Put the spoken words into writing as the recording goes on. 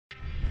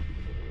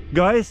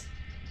Guys,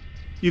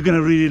 you're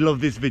gonna really love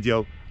this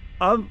video.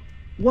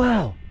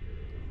 Wow,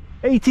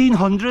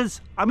 1800s.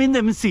 I'm in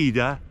the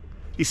Msida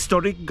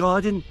historic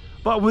garden,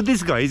 but with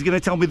this guy, he's gonna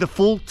tell me the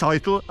full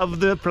title of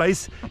the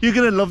place. You're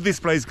gonna love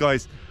this place,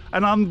 guys,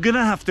 and I'm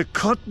gonna have to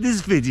cut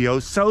this video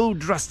so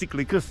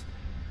drastically because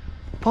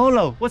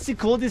Paolo, what's it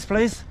called, this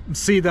place?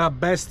 Msida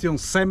Bastion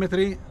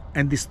Cemetery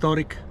and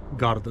Historic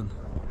Garden.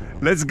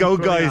 Let's go,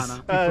 guys.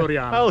 Oh,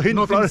 not in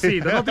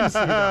Msida, not in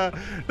Msida.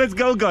 Let's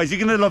go, guys.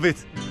 You're gonna love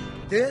it.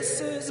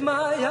 This is my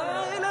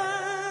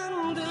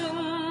island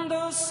in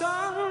the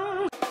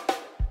sun.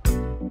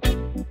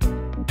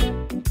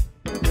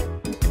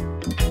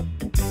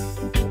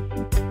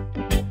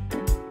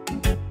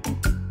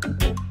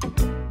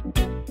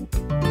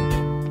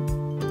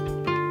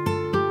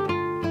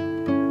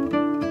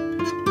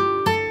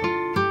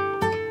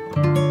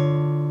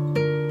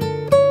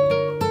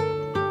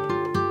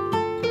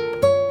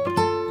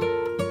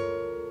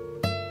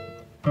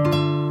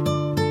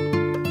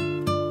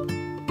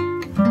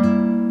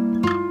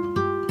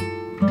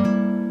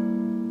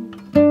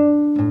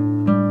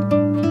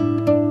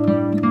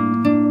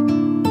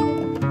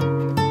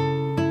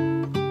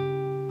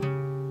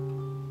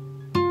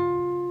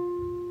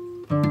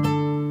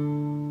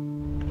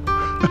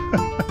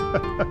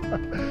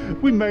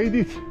 We made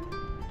it.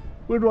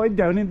 We're right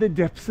down in the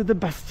depths of the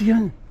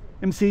Bastion,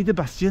 Msida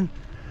Bastion.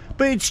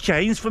 But it's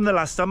changed from the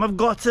last time. I've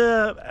got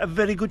a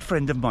very good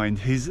friend of mine.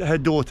 Her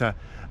daughter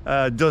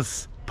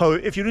does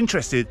poetry. If you're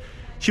interested,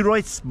 she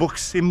writes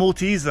books in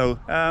Maltese though.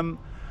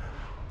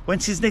 When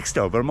she's next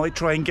over, I might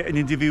try and get an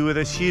interview with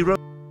her. She wrote.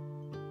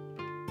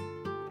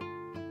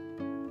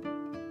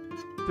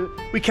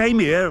 We came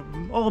here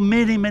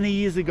many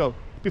years ago,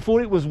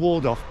 before it was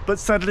walled off, but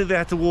sadly they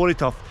had to wall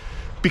it off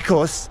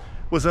because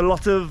was a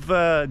lot of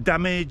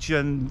damage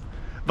and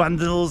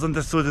vandals and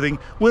that sort of thing.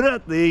 We're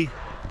at the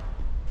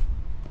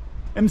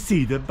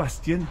Msida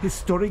Bastion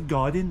Historic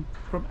Garden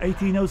from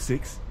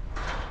 1806.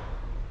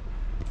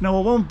 Now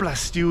I won't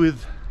blast you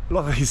with a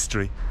lot of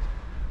history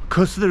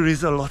because there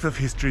is a lot of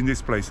history in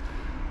this place.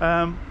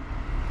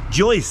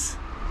 Joyce,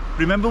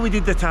 remember we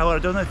did the tower? I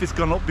don't know if it's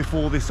gone up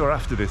before this or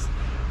after this.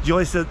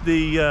 Joyce at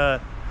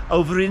the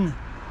over in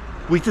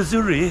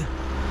Witazuri.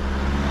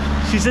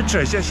 She's a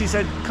treasure. She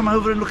said come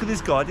over and look at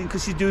this garden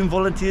because she's doing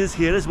volunteers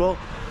here as well.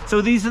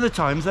 So these are the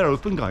times they're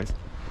open, guys,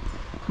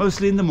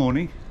 mostly in the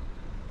morning.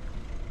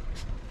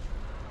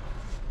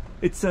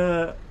 It's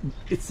a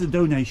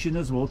donation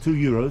as well,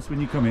 €2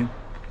 when you come in,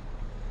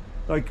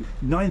 like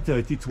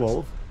 9:30,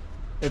 12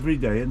 every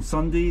day, and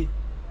Sunday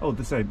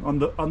the same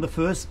on the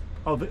first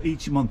of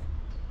each month.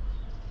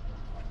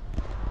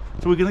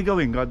 So we're going to go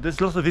in, guys. There's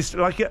a lot of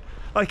history.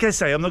 Like I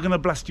say, I'm not going to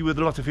blast you with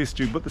a lot of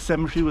history, but the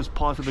cemetery was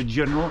part of a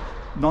general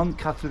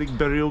non-Catholic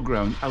burial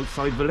ground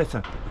outside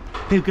Valletta.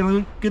 They're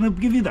going to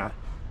give you that.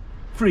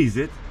 Freeze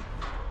it.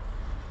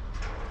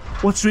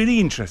 What's really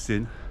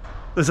interesting,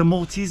 there's a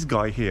Maltese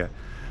guy here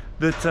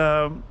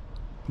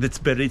that's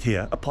buried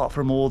here, apart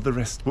from all the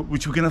rest,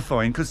 which we're going to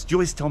find, because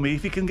Joyce told me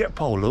if you can get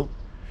Paolo,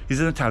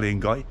 he's an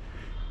Italian guy,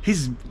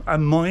 he's a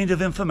mine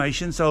of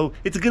information. So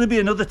it's going to be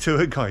another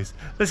tour, guys.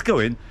 Let's go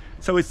in.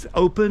 So it's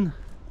open,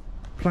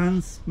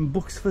 plans and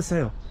books for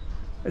sale.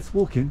 Let's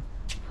walk in.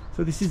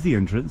 So this is the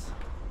entrance.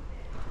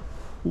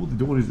 Oh, the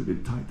door is a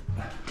bit tight.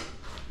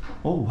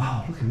 Oh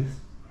wow, look at this.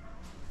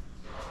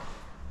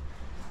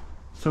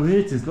 So here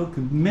it is, look,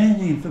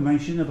 many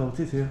information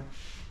about it here.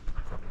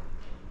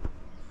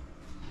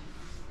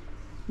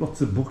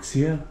 Lots of books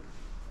here.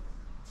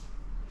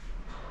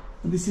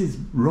 And this is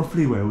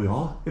roughly where we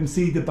are,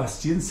 Msida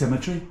Bastion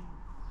Cemetery.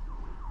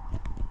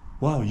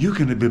 Wow, you're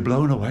going to be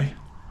blown away.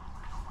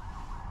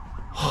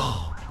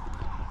 Oh,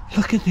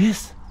 look at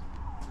this.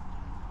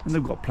 And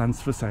they've got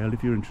plans for sale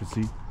if you're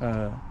interested.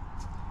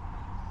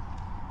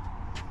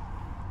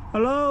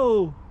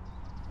 Hello.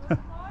 Good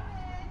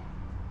morning.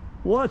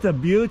 What a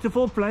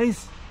beautiful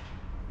place.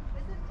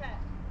 Isn't it?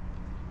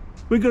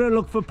 We're going to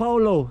look for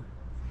Paolo.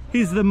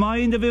 He's the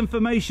mind of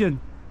information.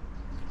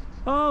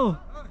 Oh,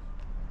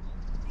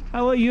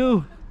 how are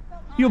you?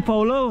 You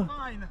Paolo?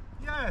 Fine,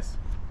 yes.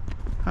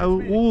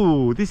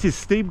 Oh, this is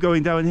steep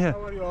going down here.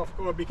 How are you? Of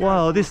course,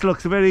 Wow, this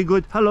looks very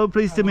good. Hello,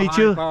 pleased to meet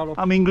you. Paolo.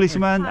 I'm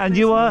Englishman, and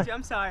you are?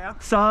 I'm Sarah.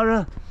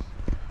 Sarah.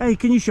 Hey,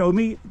 can you show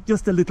me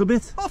just a little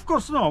bit? Of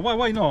course, no.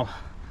 Why no?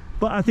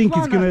 But I think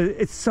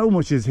it's so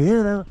much is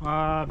here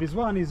though. This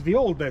one is the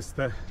oldest,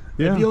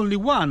 Yeah. the only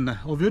one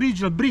of the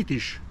original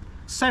British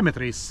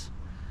cemeteries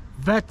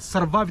that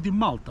survived in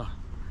Malta.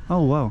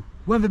 Oh wow.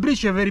 When the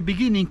British at the very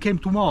beginning came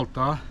to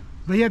Malta,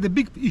 they had a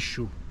big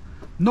issue.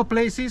 No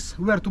places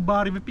where to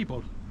bury the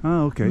people.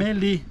 Oh, okay.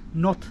 Mainly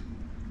not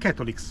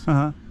Catholics. So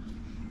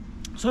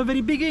at the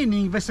very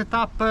beginning they set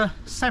up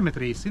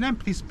cemeteries in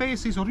empty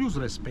spaces or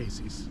useless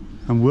spaces.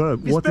 And what a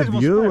bed was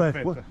view!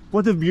 perfect.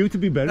 What a view to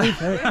be buried.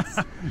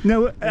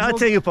 No, I'll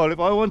tell you, Paul. If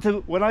I want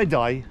to, when I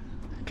die,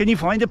 can you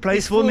find a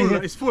place for me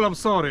here? It's full. I'm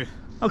sorry.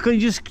 Oh, can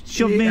you just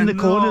shove me in the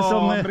corner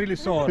somewhere? I'm really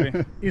sorry.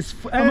 It's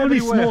I'm only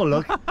everywhere. small,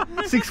 look.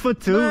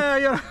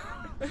 6'2". Yeah,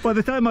 By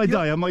the time I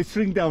die, I might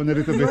shrink down a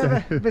little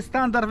bit. The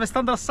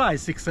standard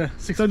size, 6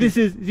 So this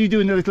is, you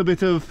doing a little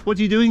bit of, what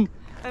are you doing?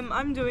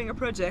 I'm doing a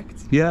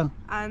project. Yeah.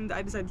 And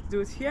I decided to do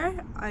it here.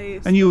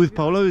 And you with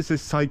Paolo is a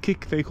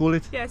sidekick, they call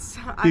it? Yes.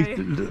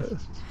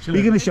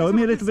 You're going to show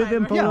me a little bit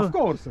then, Paolo? Yeah, of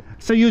course.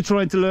 So you're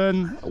trying to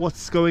learn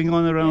what's going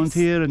on around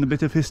here and a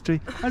bit of history?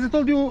 As I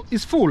told you,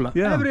 it's full.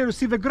 Yeah. Everywhere you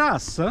see the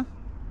grass,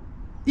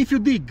 if you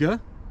dig,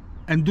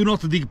 and do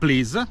not dig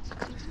please.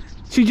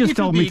 She just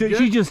told me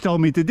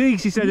to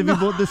dig. She said, have you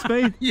bought the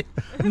spade? Yeah.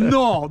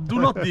 No, do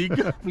not dig,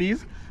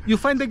 please. You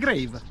find the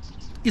grave.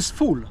 It's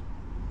full.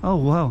 Oh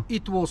wow.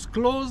 It was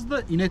closed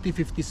in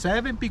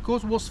 1857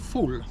 because it was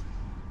full.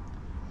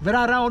 There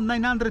are around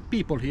 900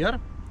 people here.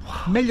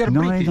 Mainly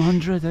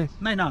 900, British.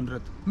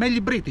 900. Mainly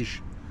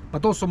British,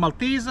 but also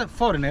Maltese,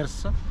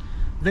 foreigners.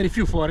 Very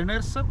few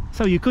foreigners.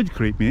 So you could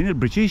creep me in a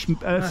British,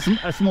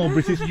 a small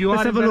British.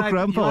 Let's have a look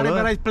around, You are Paolo. in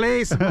the right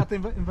place, but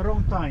in the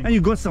wrong time. And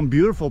you've got some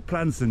beautiful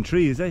plants and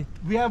trees, eh?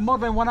 We have more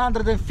than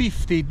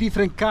 150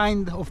 different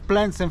kind of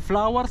plants and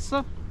flowers.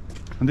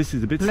 And this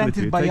is a bit Planted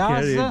slippery. by Take care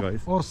us here,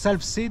 guys. or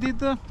self-seeded.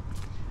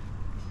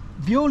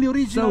 The only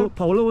original. So,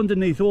 Paolo,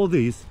 underneath all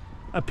these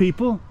are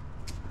people?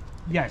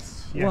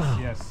 Yes, Wow.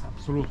 yes,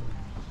 absolutely,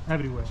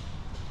 everywhere.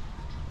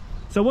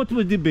 So what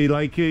would it be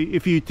like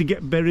if you to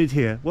get buried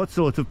here? What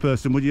sort of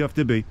person would you have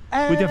to be?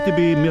 Would you have to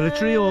be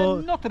military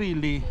or? Not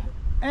really.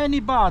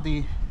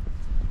 Anybody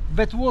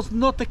that was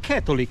not a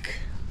Catholic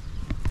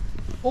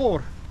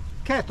or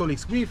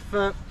Catholics with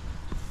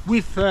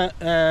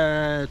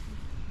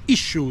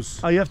issues.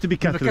 Oh, you have to be in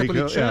the Catholic.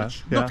 Catholic oh,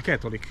 Church, yeah, not yeah.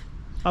 Catholic.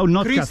 Oh,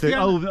 not Christian,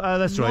 Catholic. Oh,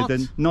 that's right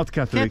then. Not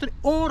Catholic.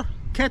 Or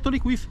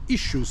Catholic with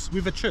issues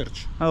with the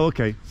church. Oh,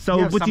 okay. So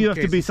We have would some you have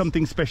to be cases.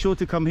 something special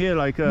to come here?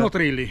 Like Not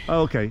really.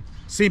 Oh, okay.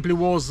 Simply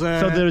was.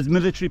 So there's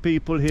military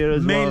people here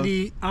as well.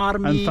 Mainly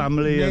army, and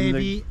family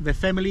navy, the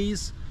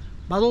families,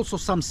 but also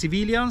some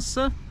civilians.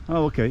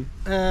 Oh, okay.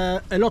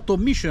 A lot of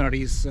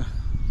missionaries,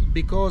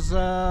 because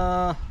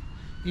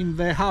in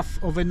the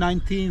half of the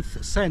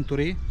 19th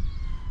century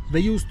they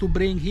used to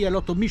bring here a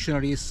lot of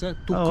missionaries to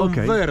okay.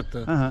 convert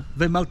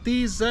The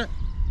Maltese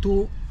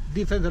to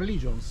different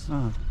religions.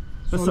 There's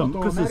So a some, lot of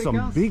because there's some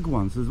Americans. big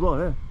ones as well,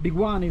 yeah. Big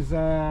one is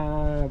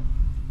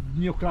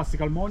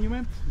neoclassical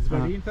monument. It's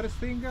very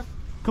interesting.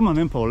 Come on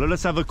then, Paula,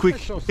 let's have a quick...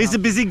 Let's show He's a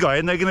some. busy guy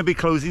and they're going to be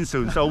closing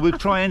soon, so we'll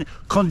try and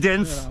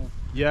condense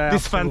Yeah,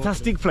 this absolutely.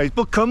 fantastic place.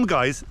 But come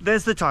guys,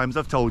 there's the times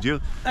I've told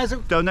you. As,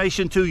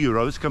 Donation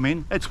 €2, come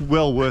in. It's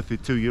well worth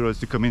it, €2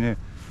 to come in here.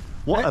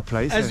 What a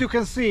place. as you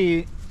can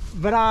see,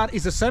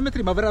 is a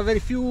cemetery, but there are very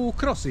few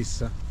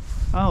crosses.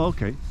 Oh,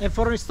 okay. And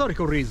for an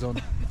historical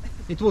reason.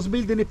 It was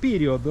built in a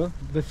period,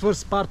 the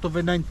first part of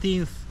the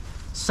 19th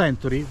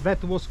century,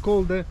 that was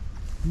called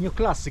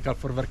neoclassical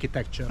for the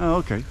architecture. Oh,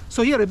 okay.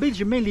 So here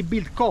Belgium mainly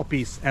built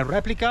copies and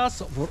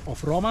replicas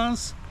of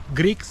Romans,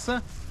 Greeks,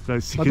 So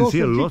as you but can also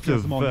see a lot Egyptian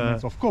of...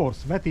 monuments, of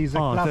course. That is a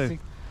art, eh? classic.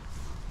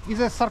 It's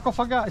a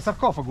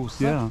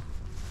sarcophagus yeah,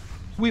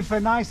 with a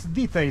nice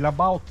detail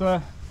about.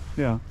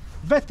 yeah.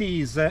 That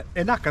is an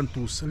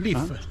acanthus leaf,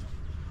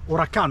 or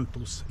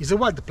acanthus. It's a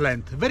wild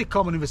plant, very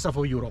common in the south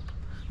of Europe.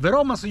 The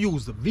Romans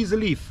used this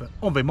leaf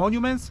on the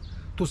monuments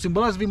to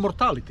symbolize the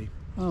immortality.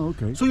 Oh,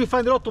 okay. So you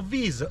find a lot of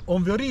these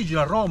on the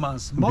original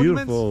Romans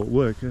monuments, Beautiful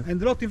work, yeah.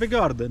 and a lot in the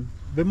garden.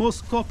 The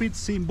most copied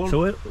symbol.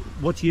 So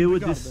what year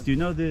would this, garden. do you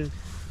know the...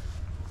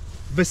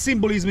 The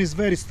symbolism is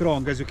very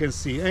strong, as you can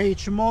see.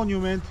 Each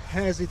monument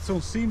has its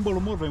own symbol,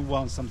 more than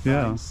one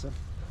sometimes.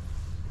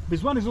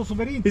 This one is also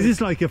very Is interesting.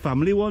 this like a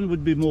family one?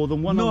 Would be more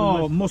than one of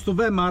No, them? most of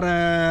them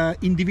are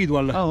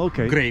individual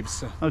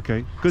graves.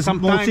 Okay, because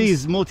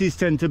Sometimes- Maltese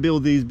tend to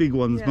build these big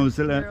ones Yeah, most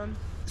of they're them, on-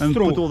 and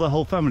True. put all the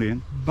whole family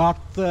in. But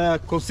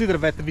consider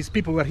that these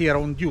people were here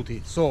on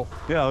duty. So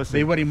Yeah, I see.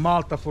 they were in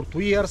Malta for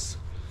 2 years,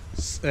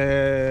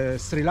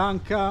 Sri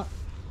Lanka,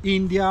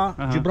 India,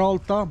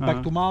 Gibraltar,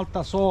 back to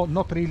Malta. So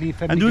not really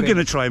family. And we're grave.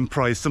 going to try and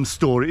prize some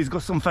stories. He's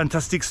got some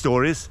fantastic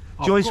stories.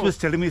 Of Joyce course. was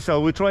telling me, so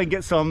we'll try and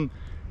get some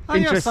I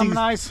have interesting...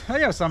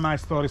 some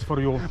nice stories for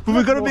you. But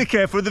we've got to be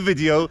careful with the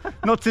video,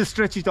 not to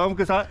stretch it on,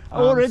 because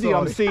already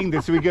I'm sorry. seeing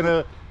this. We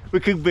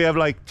could have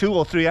like 2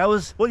 or 3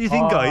 hours. What do you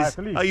think, guys?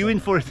 at least. Are you in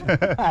for it?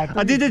 At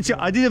I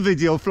did a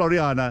video of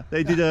Floriana.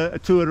 They did a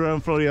tour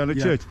around Floriana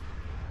Church,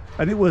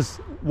 and it was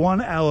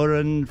 1 hour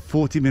and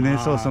 40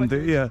 minutes or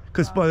something. Yeah,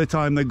 because by the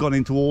time they'd gone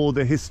into all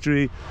the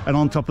history and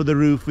on top of the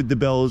roof with the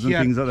bells and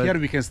things like that. Here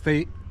we can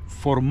stay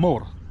for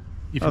more,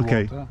 if you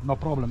Okay. want. No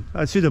problem.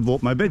 I should have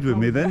brought my bed with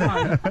me then.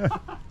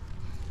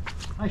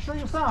 I show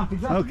you something.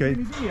 Just Okay.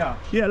 to give you an idea.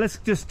 Yeah, let's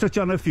just touch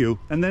on a few,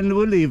 and then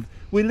we'll leave.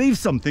 We'll leave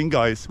something,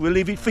 guys. We'll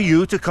leave it for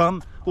you to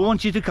come. We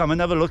want you to come and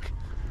have a look.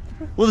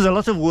 Well, there's a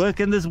lot of work,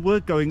 and there's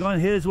work going on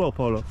here as well,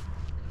 Paulo.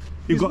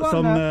 You've This got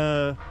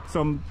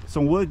one,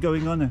 some work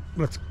going on there.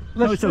 Let's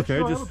it's okay,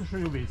 show, I just- want to show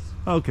you this.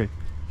 Okay.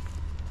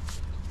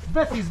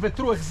 That is the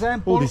true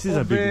example this is a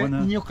of big the one,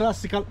 huh?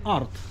 neoclassical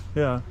art.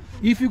 Yeah.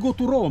 If you go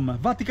to Rome,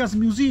 Vatican's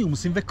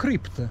museums in the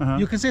crypt,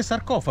 you can see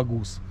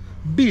sarcophagus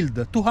built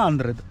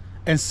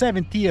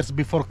 270 years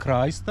before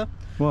Christ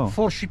Wow.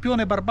 for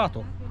Scipione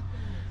Barbato.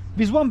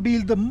 This one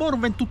built more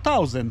than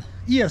 2000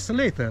 years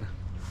later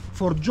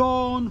for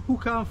John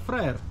Hucan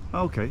Frere,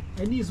 Okay.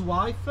 and his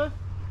wife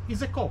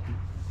is a copy.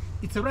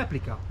 It's a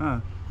replica.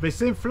 Ah. The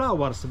same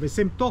flowers, the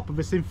same top,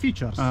 the same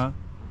features.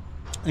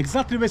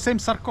 Exactly the same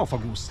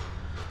sarcophagus.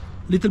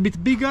 Little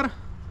bit bigger,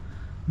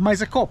 but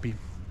it's a copy.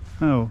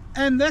 Oh.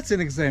 And that's an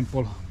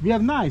example. We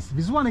have nice.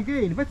 This one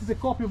again, that is a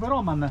copy of a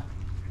Roman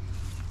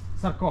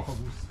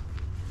sarcophagus.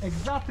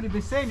 Exactly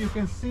the same you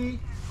can see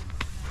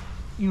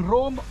in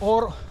Rome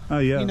or Oh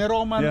yeah. in a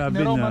Roman, Yeah, I've in a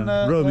been,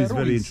 Roman Rome is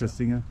very ruins.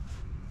 interesting. Yeah.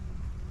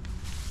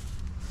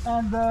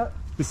 And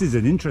This is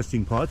an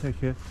interesting part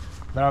here.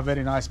 there are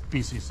very nice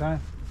pieces. Eh?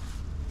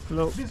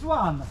 Hello. This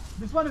one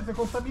is a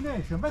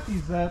contamination. That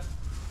is a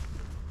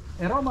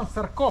Roman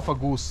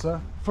sarcophagus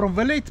from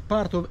the late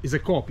part of, is a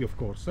copy of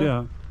course.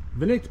 Yeah.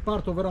 The late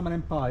part of the Roman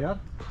Empire.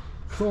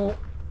 So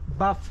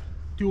bath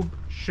tube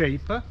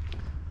shape.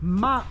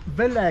 Ma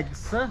the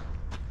legs,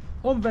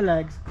 on the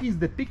legs is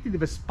depicted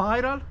the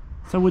spiral.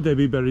 So would they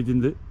be buried in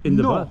the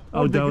No, bath?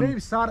 all the down.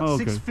 graves are Oh,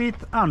 6 okay. feet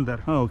under.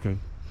 Oh, okay.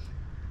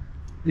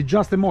 It's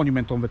just a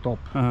monument on the top.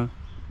 Uh-huh.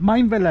 Ma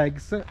in the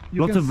legs,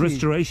 you Lots can of see.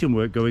 restoration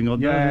work going on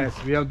there.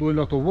 Yes, we are doing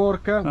a lot of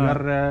work. We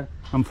are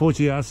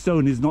Unfortunately, our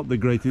stone is not the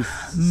greatest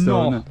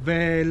stone. no,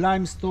 the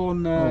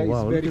limestone Oh, wow, is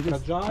look very at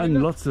this. fragile.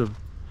 And lots of.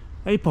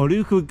 Hey, Paul,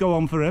 you could go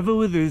on forever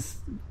with this.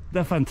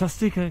 They're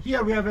fantastic. Eh?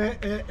 Here we have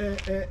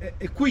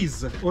a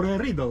quiz or a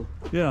riddle.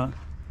 Yeah.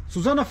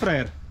 Susanna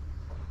Frere,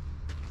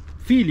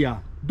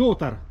 filia,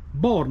 daughter,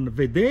 born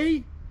the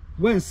day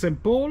when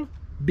St. Paul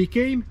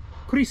became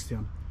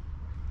Christian.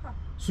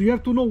 So you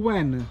have to know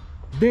when,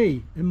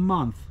 day and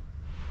month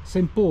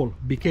St. Paul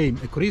became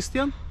a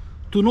Christian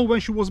to know when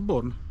she was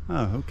born,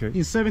 Oh, okay.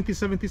 in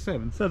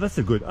 1777. So that's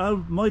a good. I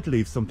might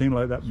leave something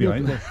like that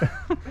behind.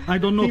 I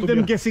don't know Keep to them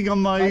be guessing on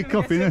my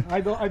coffin. Eh?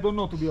 I don't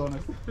know to be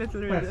honest.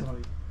 Little riddle.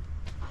 Personally.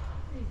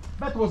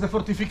 That was a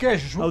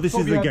fortification. Oh, this So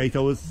is we the have- gate I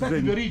was That is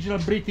saying. the original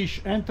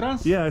British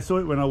entrance. Yeah, I saw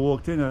it when I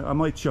walked in. I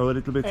might show a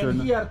little bit.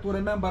 And here to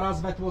remember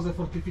us that was a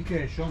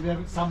fortification. We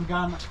have some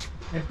gun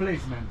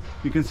emplacement.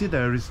 You can see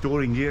they're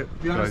restoring here.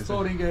 We are guys.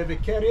 restoring the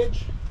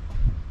carriage.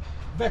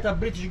 That are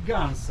British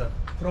guns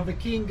from the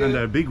King And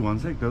they're big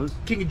ones, like those.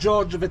 King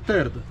George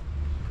III.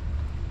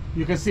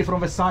 You can see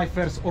from the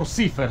ciphers or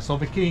ciphers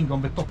of the king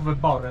on the top of the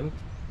barrel.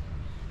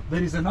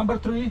 There is a number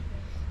 3,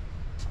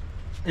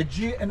 a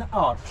G and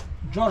R.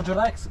 George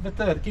Rex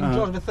III, King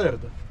George III.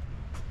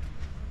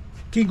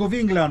 King of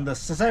England,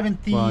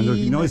 17, Wow, look,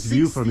 nice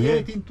view from here.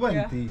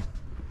 1820.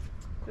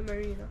 The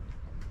marina.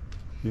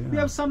 Yeah. We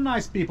have some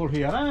nice people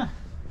here, eh?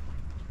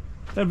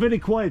 They're very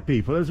quiet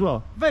people as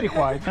well. Very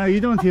quiet. You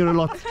don't hear a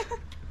lot.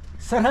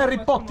 Sir Harry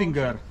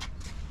Pottinger.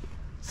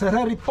 Sir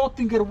Harry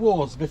Pottinger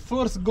was the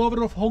first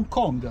governor of Hong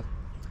Kong,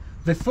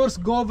 the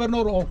first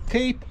governor of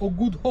Cape of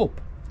Good Hope.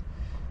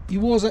 He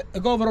was a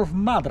governor of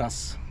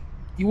Madras.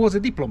 He was a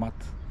diplomat.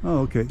 Oh,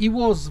 okay. He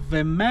was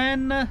the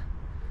man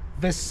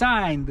that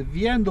signed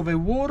the end of a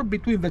war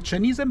between the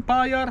Chinese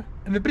Empire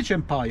and the British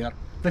Empire,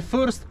 the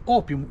first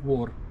Opium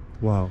War.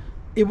 Wow.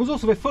 He was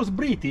also the first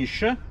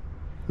British. A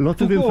lot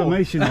of To go.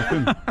 information of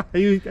him.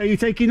 Are you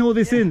taking all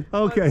this in?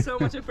 Okay. So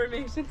much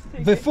information to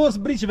take The in.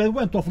 first British that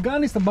went to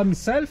Afghanistan by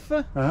himself,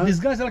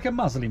 disguised like a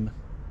Muslim.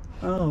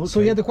 Oh, okay. So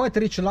he had a quite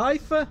rich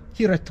life.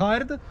 He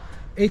retired.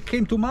 He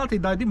came to Malta. He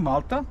died in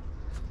Malta,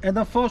 and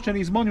unfortunately,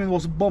 his monument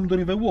was bombed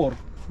during the war.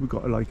 We've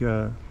got like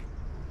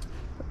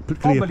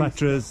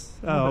Cleopatra's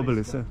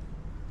obelisk.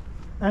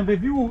 And the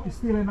view is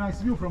still a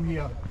nice view from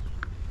here.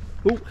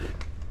 Oh.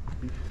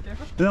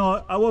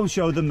 No, I won't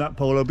show them that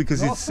polo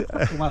because it's.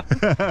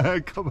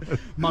 Come on.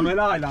 Manuel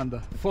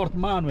Island, Fort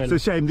Manuel. It's a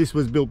shame this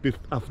was built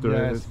after.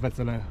 Yes, that's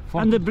a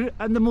Fort.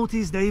 And the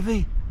Maltese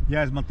Navy.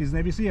 Yes, Maltese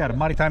Navy is here,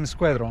 Maritime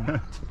Squadron.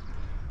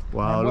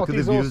 Wow, And look what at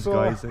the is views,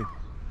 also- guys.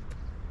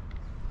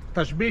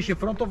 Touch beach in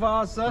front of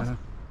us. Uh-huh.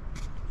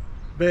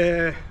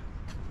 The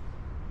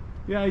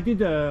Yeah, I did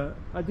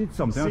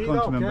something. I sea,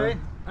 can't remember. okay.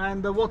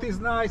 And what is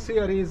nice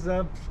here is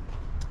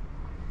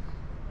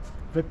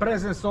the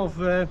presence of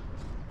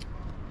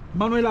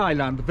Manuel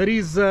Island. There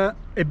is a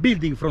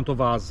building in front of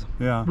us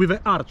Yeah. with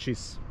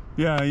arches.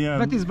 Yeah, yeah.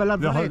 That is the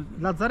whole-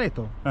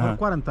 Lazzaretto, Uh-huh. or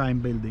quarantine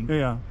building.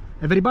 Yeah,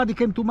 Everybody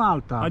came to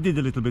Malta. I did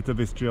a little bit of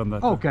history on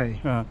that. Okay.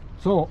 Yeah.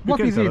 So what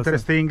can is tell us,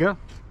 interesting?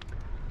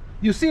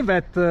 You see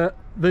that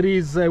there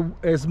is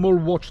a small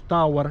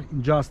watchtower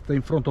just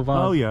in front of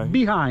us. Oh, yeah.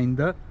 Behind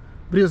there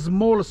is a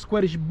small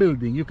squarish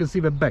building. You can see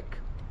the back.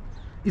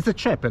 It's a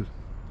chapel,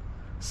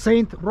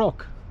 Saint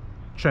Roch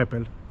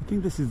Chapel, I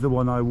think this is the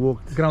one I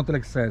walked. Grand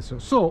Excelsior.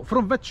 So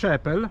from that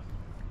chapel,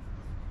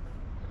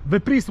 the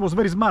priest was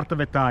very smart at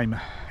the time.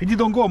 He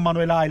didn't go on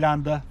Manuel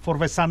Island for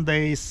the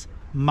Sundays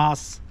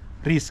mass,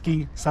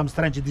 risking some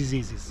strange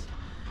diseases.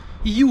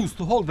 He used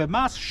to hold the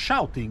mass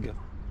shouting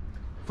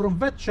from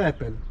that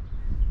chapel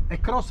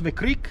across the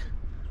creek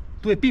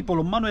to the people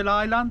on Manuel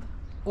Island,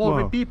 all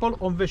the Wow. people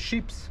on the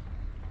ships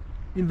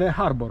in the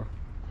harbor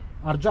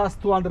are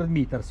just 200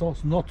 meters, so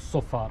it's not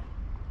so far.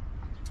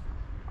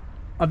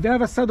 At the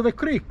other side of the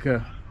creek,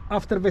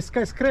 after the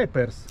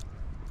skyscrapers,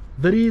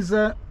 there is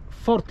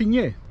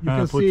Fortinier. You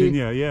can see.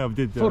 Fortinier, yeah, I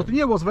did.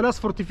 Fortinier was the last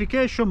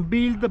fortification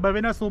built by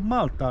Venice of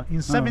Malta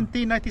in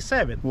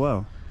 1797.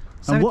 Wow.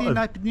 And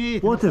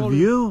 1798. what a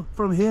view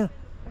from here.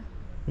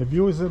 The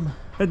view is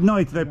At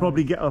night they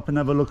probably get up and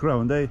have a look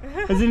around. Is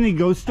there any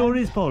ghost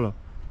stories, Paolo?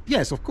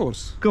 yes, of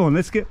course. Go on,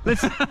 let's go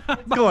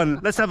on.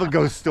 Let's have a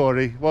ghost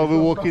story while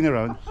we're walking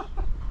around.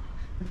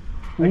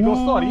 A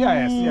ghost story,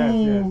 yes.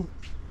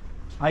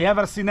 I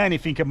ever seen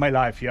anything in my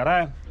life here,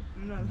 eh?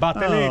 No. But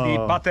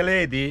a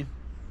lady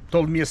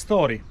told me a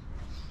story.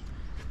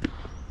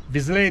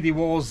 This lady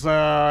was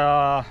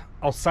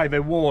outside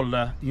the wall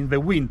in the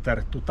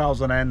winter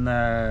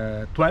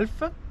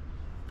 2012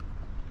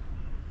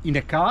 in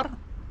a car,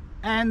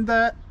 and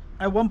at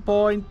one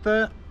point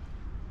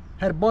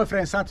her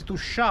boyfriend started to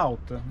shout,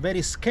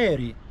 very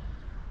scary,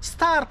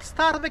 start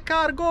the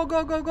car,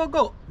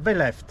 go. They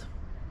left.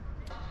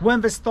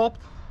 When they stopped,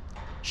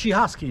 she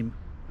asked him,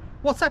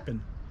 what's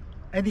happened?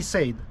 And he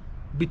said,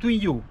 between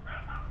you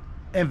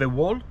and the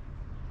wall,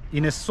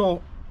 in a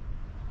so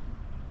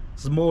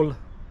small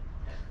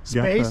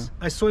space,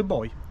 I saw a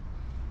boy,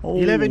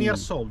 11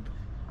 years old.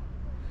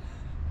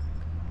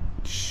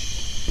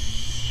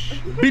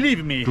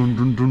 Believe me, Dun,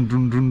 dun, dun,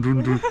 dun, dun,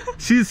 dun, dun.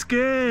 She's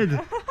scared.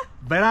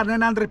 there are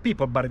 900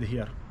 people buried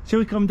here. Shall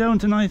we come down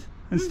tonight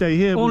and stay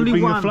here? We'll Only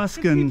bring a one.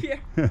 flask and...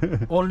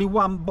 Only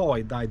one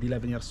boy died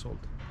 11 years old.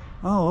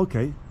 Oh,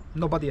 okay.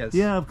 Nobody else.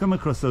 Yeah, I've come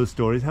across those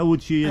stories. How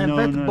would she And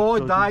know? that boy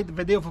died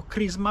the day of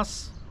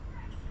Christmas,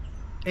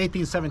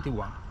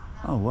 1871.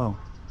 Oh, wow.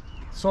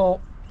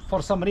 So,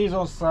 for some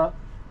reasons,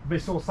 they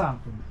saw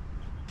something.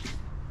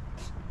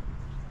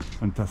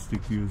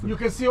 Fantastic views. You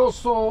can see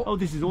also Oh,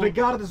 this is all- the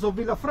gardens of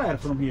Villa Frere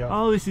from here.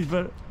 Oh, this is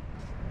very...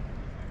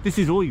 This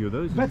is all you,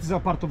 though, isn't That it? is a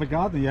part of the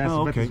garden, yes.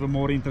 Oh, That okay. is the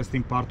more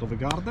interesting part of the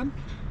garden.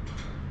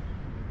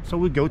 So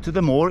we go to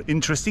the more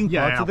interesting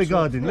Yeah, part of the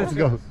absolutely. garden. Let's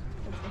go.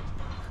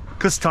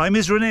 Because time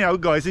is running out,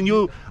 guys, and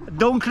you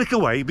don't click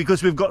away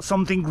because we've got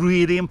something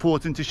really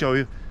important to show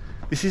you.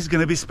 This is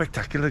going to be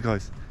spectacular,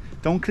 guys.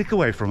 Don't click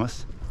away from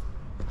us.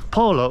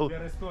 Paolo, We are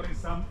restoring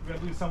some. We are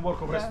doing some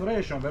work of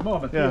restoration at the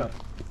moment. Yeah. Here.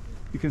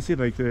 you can see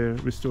like they're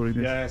restoring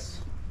this.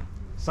 Yes.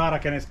 Sarah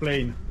can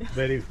explain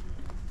very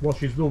what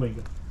she's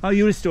doing. Are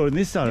you restoring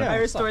this, Sarah? Yeah. I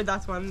restored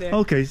that one there.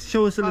 Okay,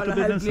 show us a Paula little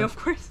bit. helped me, then, of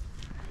course.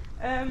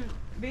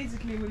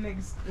 Basically, we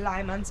mixed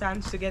lime and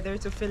sand together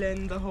to fill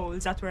in the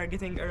holes that were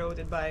getting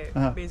eroded by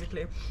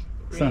basically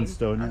rain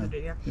Sandstone, and the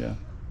yeah. day,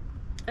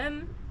 Yeah.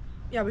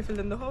 Yeah, we filled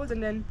in the holes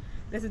and then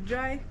let it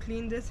dry,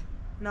 cleaned it.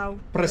 Now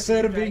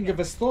Preserving let it dry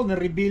the stone and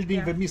rebuilding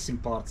Yeah. the missing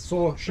parts.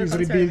 So again. she's We're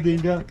conserving rebuilding,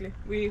 it, basically.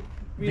 We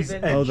this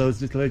rebuild edge. Oh,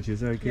 those little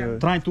edges. Okay. Yeah.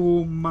 trying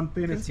to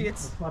maintain can as, see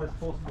it's- as far as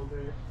possible.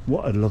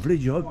 What a lovely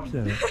job,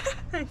 Sarah.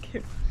 Thank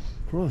you.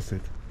 Cross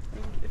it.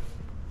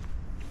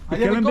 I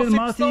have a Can I be gossip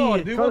Marty?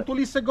 story. Do you Col- want to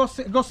listen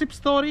gossip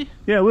story?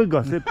 Yeah, we'll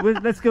gossip.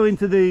 Let's go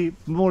into the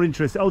more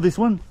interesting. Oh, this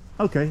one?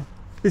 Okay.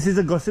 This is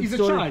a gossip He's a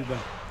story. child.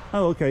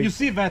 Oh, okay. You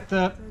see that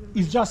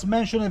it's just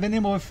mentioned the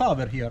name of a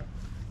father here,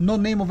 no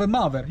name of a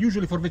mother.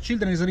 Usually for the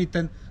children is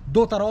written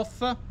daughter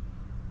of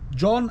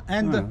John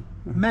and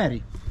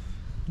Mary.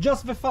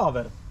 Just the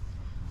father.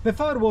 The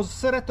father was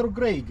Sir Hector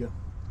Craig,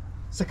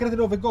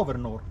 secretary of the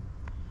governor.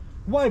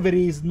 Why there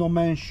is no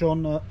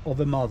mention of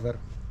a mother?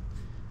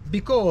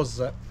 Because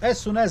as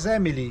soon as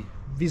Emily,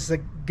 this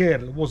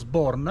girl, was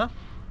born,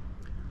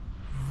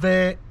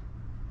 the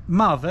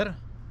mother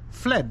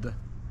fled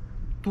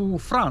to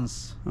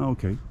France Oh,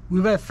 okay.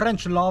 with a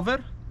French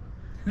lover,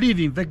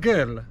 leaving the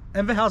girl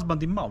and the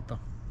husband in Malta.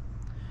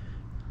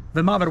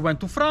 The mother went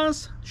to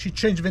France, she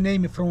changed the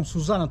name from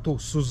Susanna to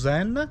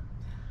Suzanne,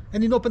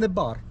 and he opened a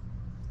bar.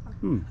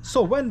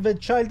 So when the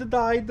child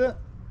died,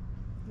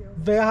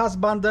 the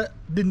husband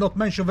did not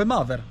mention the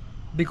mother,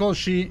 because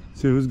she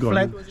So it was gone.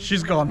 fled,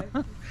 she's gone.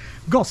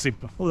 Gossip.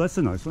 Oh, that's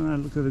a nice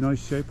one. Look at the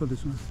nice shape of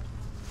this one.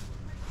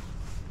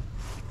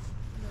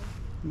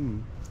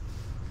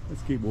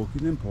 Let's keep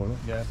walking then, Paula.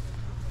 Yeah,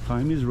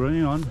 Time is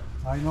running on.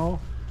 I know.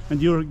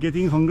 And you're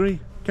getting hungry?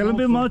 Che No,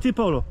 be so- Marti,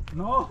 Paolo?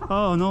 No,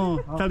 Oh, no.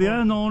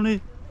 Italiano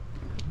only?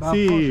 but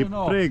Sì, unfortunately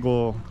no.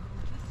 prego.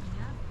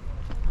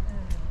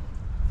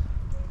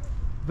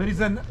 There is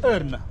an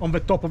urn on the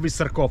top of this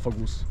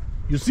sarcophagus.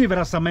 You see there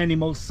are some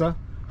animals,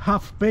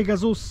 half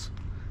Pegasus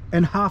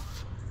and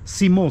half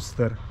sea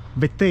monster.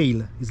 The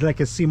tail is like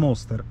a sea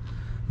monster.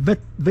 The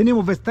name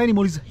of that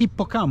animal is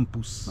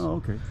Hippocampus. Oh,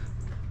 okay.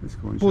 Let's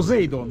go and show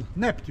Poseidon,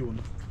 Neptune.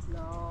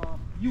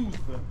 Used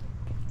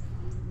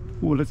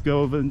Oh, let's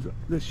go over and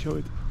let's show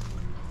it.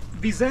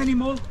 this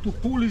animal to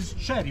pull his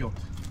chariot.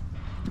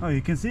 Oh,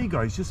 you can see,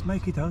 guys. Just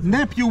make it out.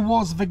 Neptune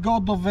was the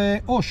god of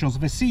the oceans,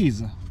 the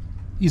seas.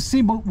 His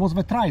symbol was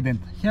the trident.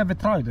 He had a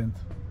trident.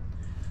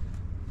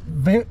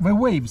 The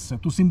waves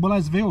to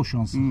symbolize the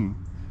oceans.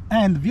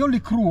 And the only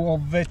crew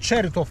of the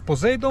chariot of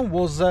Poseidon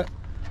was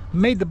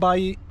made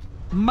by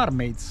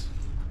mermaids.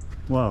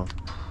 Wow.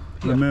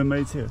 The Yeah.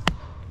 mermaids here.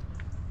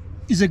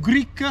 It's a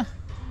Greek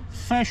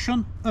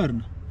fashion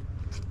urn.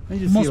 And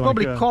you see Most like,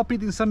 probably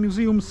copied in some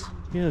museums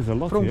yeah, there's a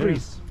lot from here.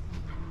 Greece.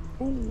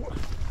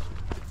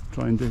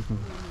 Try and do.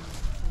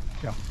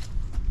 Yeah.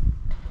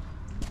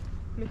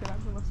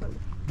 Michelangelo Vassalli.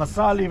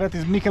 Vassalli, that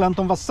is Michel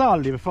Anton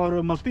Vassalli,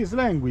 for Maltese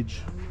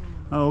language.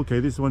 Oh, okay.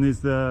 This one is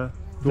the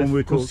one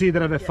we're talking.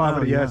 Considered the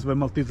father, Oh, yeah. yes, the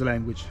Maltese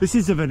language. This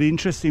is a very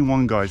interesting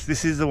one, guys.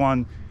 This is the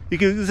one.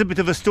 There's a bit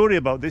of a story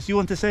about this. You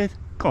want to say it?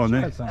 Go on,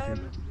 then. That's something.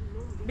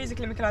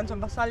 Basically, Michelangelo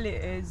Vassalli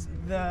is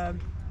the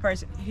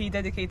person. He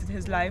dedicated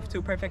his life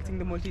to perfecting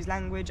the Maltese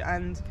language,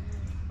 and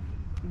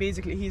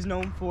basically, he's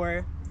known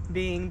for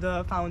being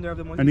the founder of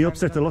the Maltese And he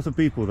language. upset a lot of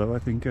people, though. I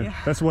think Yeah.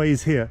 that's why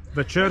he's here.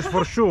 The church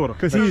for sure.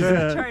 Because The he's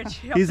church. Church.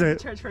 he's He a- upset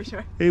the church for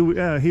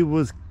sure. he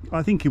was.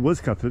 I think he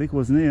was Catholic,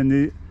 wasn't he?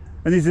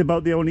 And he's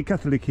about the only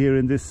Catholic here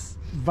in this.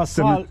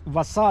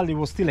 Vassalli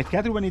was still a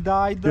Catholic when he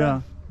died,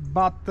 Yeah.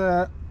 but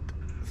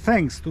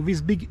thanks to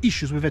these big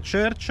issues with the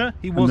church,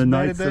 he And was the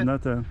buried. knights and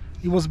that.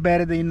 He was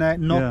buried in not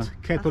Yeah.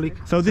 Catholic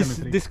So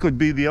cemetery. this could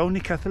be the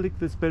only Catholic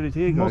that's buried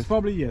here, guys. Most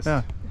probably yes.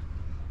 Yeah.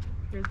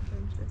 Here's the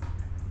cemetery.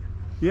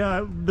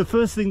 Yeah. The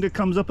first thing that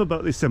comes up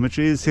about this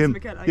cemetery is him.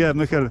 Michele, I Yeah, guess.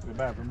 Michele.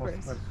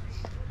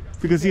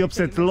 Because he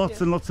upset lots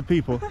and lots of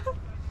people.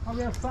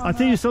 I'll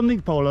tell you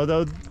something, Paolo,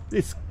 though,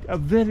 it's a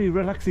very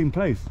relaxing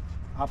place.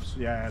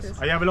 Absolutely, yes.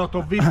 I have a lot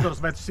of visitors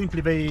that simply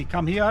they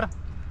come here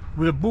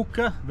with a book,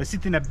 they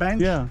sit in a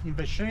bench Yeah. in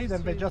the shade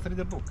and they just read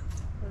a book.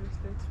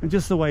 And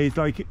just the way it's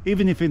like,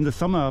 even if in the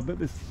summer, but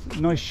there's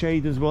nice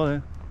shade as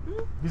well.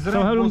 This So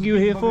ramp how long was are you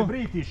built here by for? the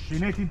British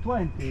in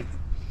 1820.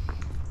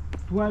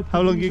 12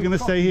 How long are you years going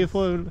to of stay here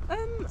copies. for?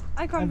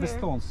 I come And the here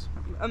stones.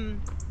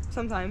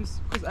 sometimes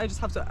because I just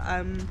have to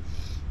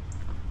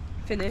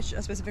finish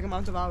a specific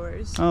amount of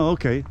hours. Oh,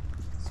 okay.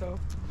 So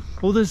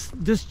Well,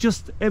 there's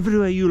just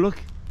everywhere you look.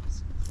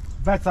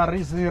 That are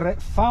easily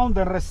found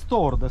and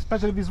restored,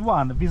 especially this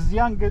one. This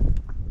young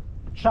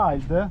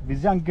child,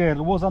 this young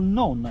girl was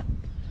unknown.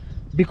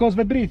 Because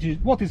the British,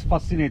 what is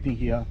fascinating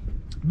here?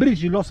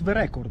 British lost the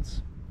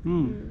records.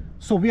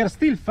 So we are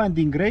still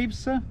finding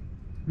graves,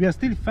 we are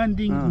still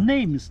finding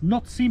names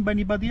not seen by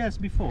anybody else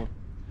before.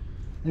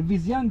 And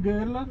this young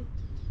girl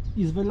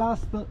is the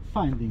last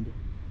finding.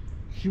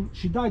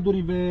 She died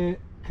during the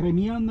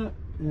Crimean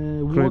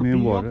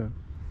Crimean War War. period.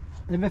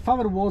 And the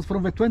father was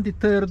from the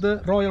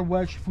 23rd Royal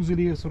Welsh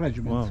Fusiliers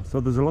Regiment. Wow.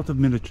 So there's a lot of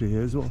military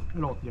here as well. A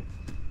lot, yeah.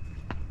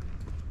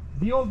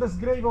 The oldest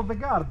grave of the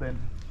garden,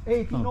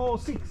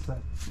 1806,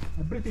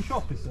 a British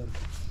officer.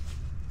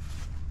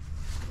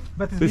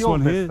 That is This the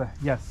one oldest, here?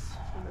 yes.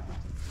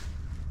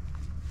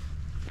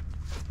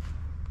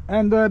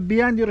 And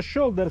behind your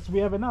shoulders we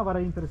have another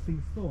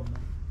interesting stone.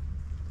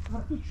 There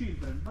are two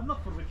children, but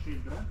not for the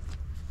children,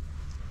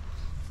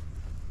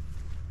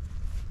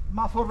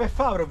 but for the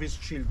father of his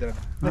children.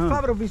 The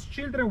father of his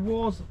children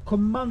was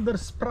Commander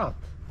Spratt,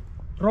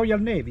 Royal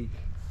Navy.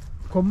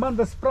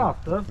 Commander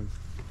Spratt,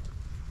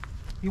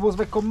 he was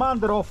the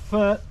commander of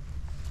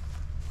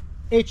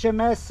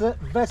HMS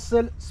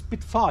vessel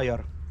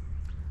Spitfire.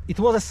 It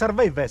was a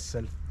survey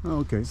vessel. Oh,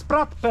 okay.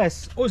 Spratt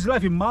passed all his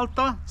life in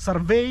Malta,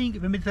 surveying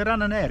the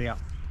Mediterranean area.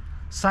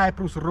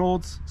 Cyprus,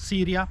 Rhodes,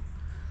 Syria.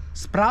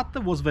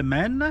 Spratt was the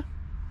man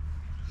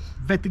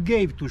that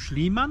gave to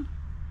Schliemann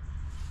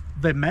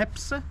the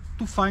maps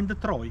to find the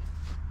Troy.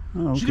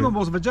 Oh, okay. Schliemann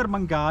was the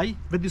German guy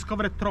that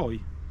discovered Troy.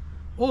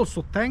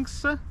 Also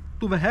thanks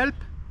to the help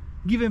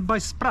given by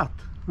Spratt,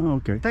 Oh,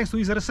 okay. thanks to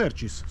his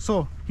researches.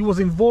 So he was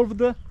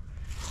involved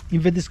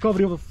in the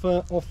discovery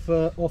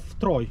of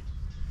Troy.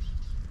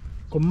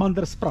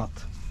 Commander Spratt.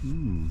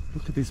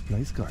 Look at this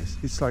place, guys.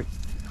 It's like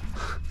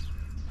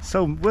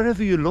so.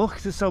 Wherever you look,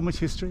 there's so much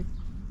history.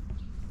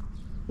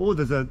 Oh,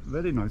 there's a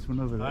very nice one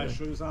over there. I'll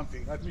show you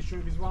something. Let me show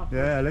you this one.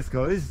 Yeah, let's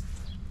go.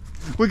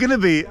 We're gonna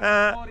be.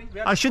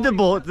 I should have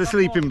bought the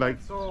sleeping bag.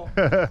 So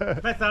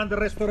that's under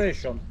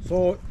restoration.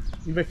 So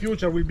in the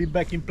future we'll be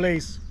back in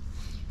place.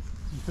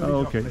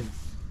 Oh, okay.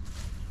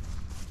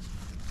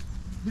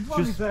 This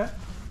one Just- is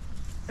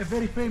a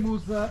very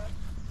famous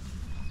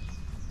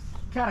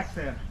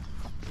character,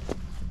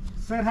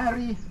 Sir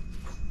Harry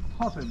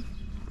Houghton.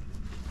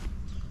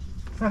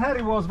 Sir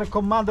Harry was the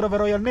commander of the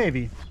Royal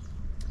Navy.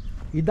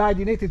 He died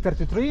in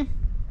 1833,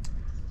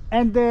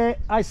 and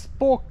I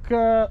spoke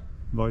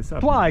Voice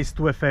up. twice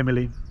to a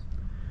family.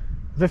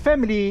 The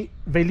family,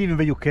 they live in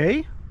the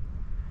UK,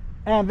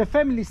 and the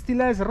family still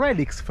has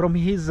relics from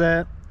his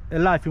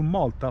life in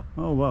Malta.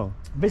 Oh wow.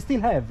 They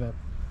still have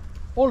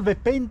all the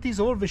paintings,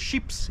 all the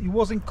ships he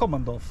was in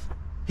command of.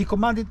 He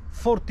commanded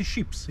 40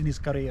 ships in his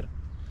career.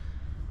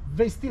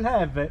 They still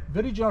have the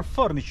original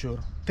furniture,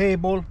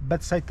 table,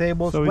 bedside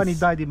tables, So when he it's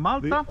died in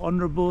Malta. The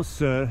Honourable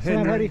Sir Sir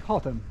Harry Henry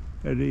Houghton.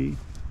 Harry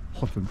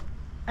Houghton.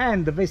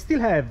 And they still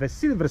have a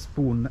silver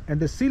spoon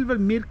and a silver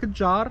milk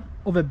jar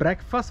of a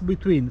breakfast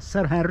between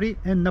Sir Henry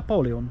and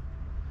Napoleon.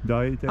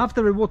 Died.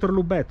 After the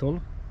Waterloo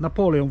battle,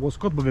 Napoleon was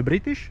caught by the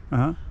British,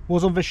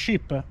 was on the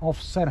ship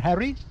of Sir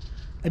Harry,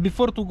 and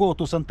before to go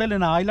to St.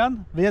 Helena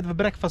Island, they had the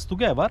breakfast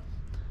together,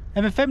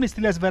 and the family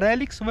still has the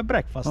relics of the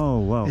breakfast. Oh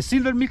wow. A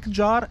silver milk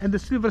jar and a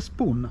silver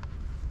spoon.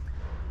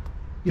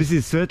 This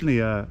is certainly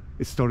a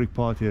historic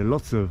part here.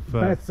 Lots of.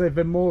 That's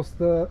the most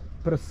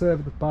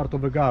preserved part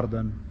of the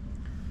garden.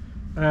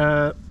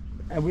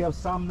 And we have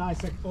some nice,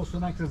 also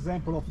nice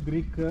example of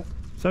Greek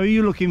So are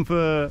you looking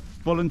for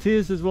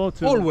volunteers as well?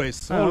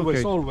 Always,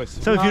 okay. always.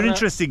 So if you're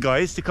interested,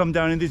 guys, to come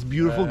down in this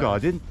beautiful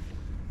garden,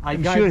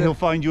 I'm sure he'll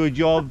find you a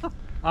job.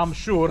 I'm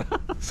sure.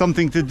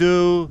 Something to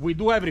do. We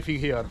do everything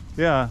here.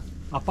 Yeah.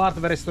 Apart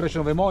the restoration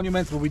of the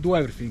monuments, we do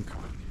everything.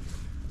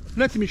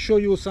 Let me show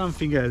you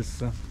something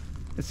else.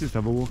 Let's just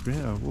have a walk.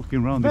 Yeah,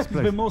 walking around this That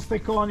place. is the most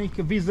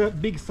iconic. This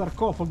big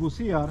sarcophagus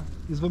here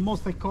is the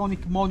most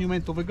iconic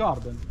monument of the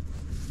garden.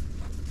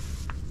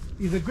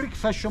 It's a Greek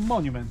fashion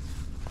monument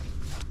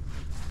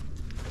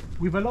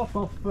with a lot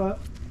of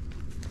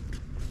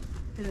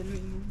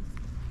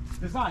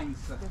designs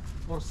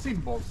or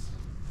symbols.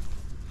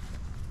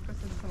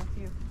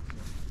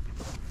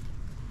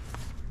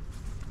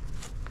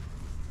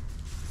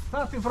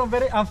 Starting from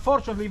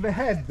unfortunately the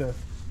head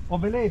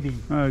of a lady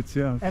Oh, it's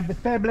yeah. and the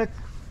tablet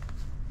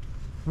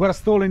were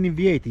stolen in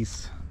the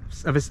 80s,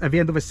 at the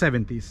end of the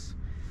 70s.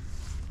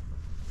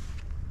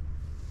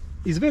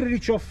 It's very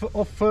rich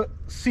of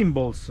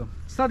symbols.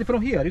 Starting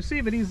from here, you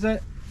see there is a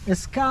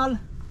skull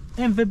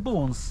and the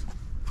bones.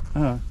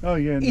 Oh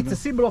yeah. It's a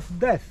symbol of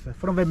death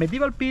from the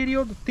medieval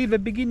period till the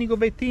beginning of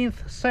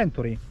 18th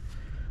century.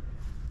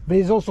 There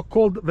is also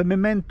called the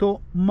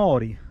memento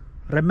mori.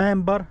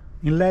 Remember,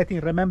 in Latin,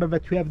 remember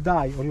that you have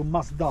died or you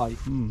must die.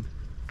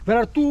 There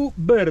are two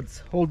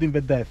birds holding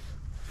the death,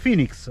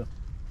 phoenix.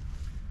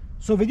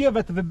 So the idea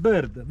that the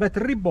bird that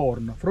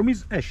reborn from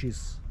his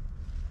ashes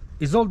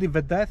is holding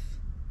the death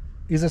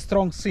is a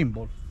strong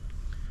symbol.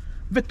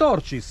 The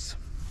torches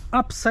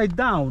upside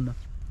down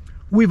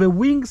with the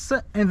wings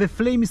and the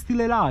flame is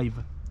still alive.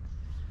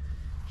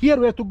 Here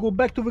we have to go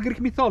back to the Greek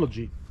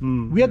mythology.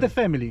 We had a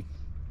family.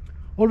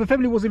 All the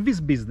family was in this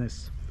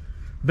business.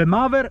 The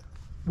mother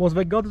was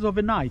the goddess of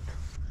the night.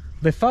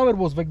 The father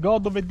was the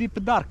god of the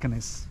deep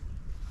darkness.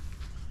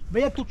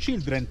 They had two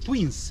children,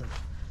 twins.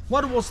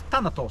 One was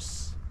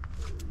Thanatos,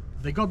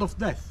 the god of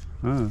death.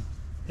 And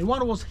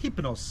one was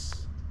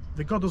Hypnos,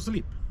 the god of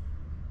sleep.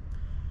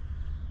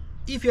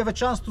 If you have a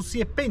chance to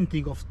see a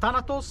painting of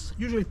Thanatos,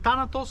 usually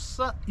Thanatos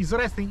is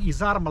resting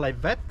his arm like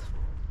that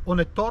on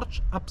a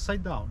torch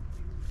upside down.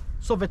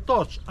 So the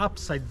torch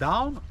upside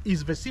down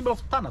is the symbol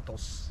of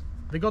Thanatos,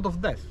 the god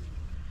of death.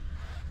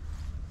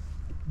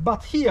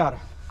 But here,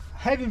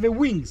 having the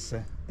wings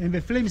and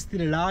the flame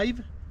still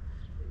alive,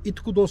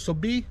 it could also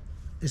be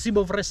a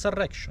symbol of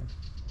resurrection.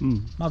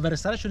 But the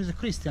resurrection is a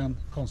Christian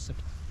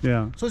concept.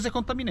 Yeah. So it's a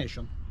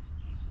contamination.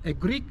 A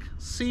Greek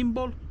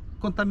symbol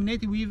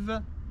contaminated with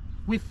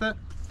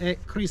a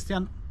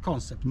Christian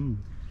concept.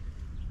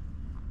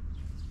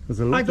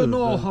 I don't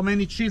know how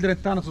many children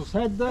Thanatos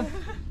had,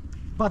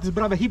 but his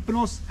brother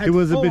Hypnos had He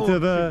was a 4 bit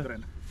of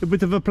children. a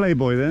bit of a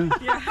playboy then.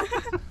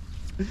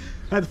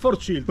 Had 4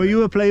 children. Were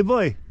you a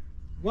playboy?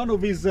 One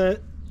of his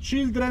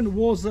children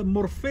was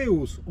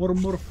Morpheus or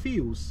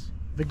Morpheus,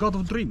 the god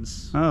of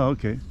dreams. Oh,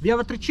 okay. The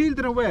other 3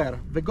 children were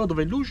the god of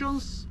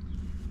illusions,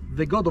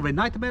 the god of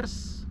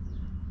nightmares,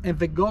 and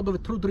the god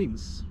of true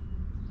dreams.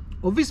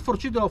 Of these 4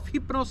 children of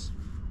Hypnos,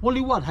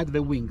 only one had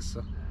the wings,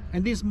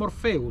 and this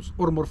Morpheus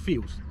or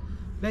Morpheus.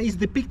 That is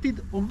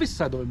depicted on this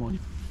side of the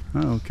monument.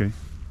 Oh, okay.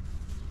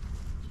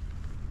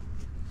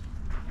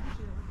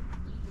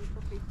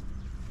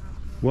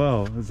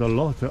 Wow, there's a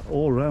lot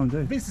all around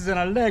there. This is an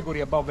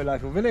allegory about the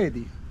life of a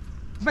lady.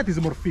 That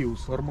is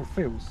Morpheus or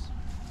Morpheus.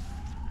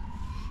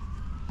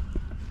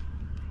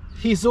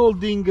 He's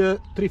holding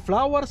 3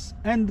 flowers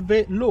and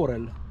the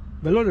laurel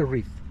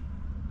wreath.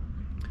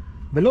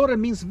 The laurel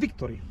means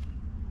victory.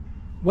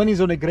 When he's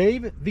on a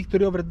grave,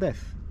 victory over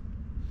death.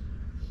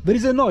 There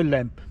is an oil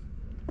lamp,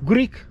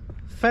 Greek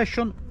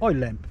fashion oil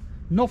lamp,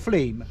 no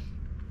flame.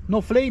 No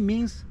flame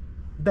means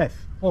death,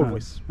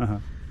 always.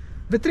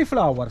 The 3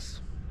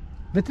 flowers.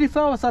 The 3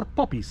 flowers are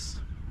poppies,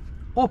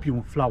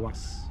 opium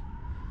flowers.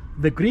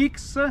 The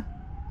Greeks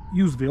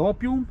use the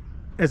opium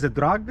as a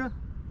drug,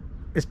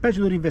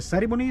 especially during the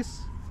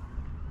ceremonies,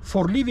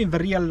 for living the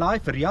real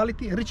life, the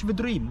reality, and reach the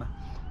dream.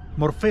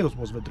 Morpheus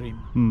was the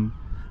dream.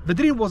 The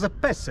dream was a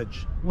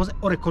passage,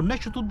 or a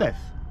connection to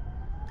death.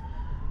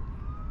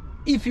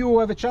 If you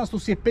have a chance to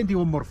see a painting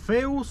of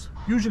Morpheus,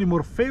 usually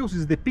Morpheus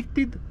is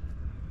depicted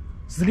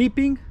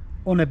sleeping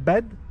on a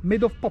bed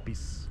made of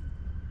poppies.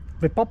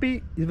 The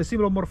poppy is the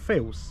symbol of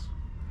Morpheus.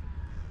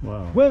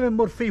 Wow. When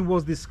morphine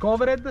was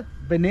discovered,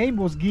 the name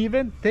was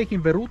given,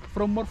 taking the root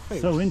from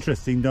Morpheus. So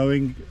interesting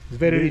knowing. It's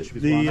very rich,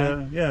 this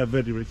one, yeah,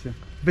 very rich. Yeah.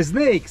 The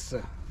snakes.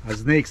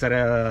 Snakes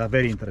are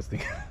very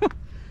interesting.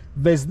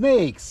 The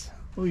snakes.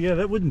 Oh yeah,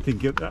 that wouldn't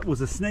think that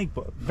was a snake,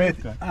 but That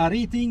are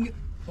eating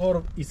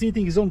or is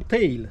eating his own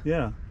tail.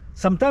 yeah.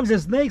 Sometimes a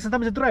snake,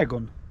 sometimes a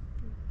dragon.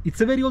 It's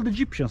a very old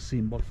Egyptian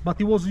symbol,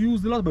 but it was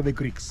used a lot by the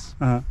Greeks.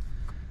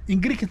 In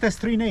Greek it has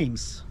 3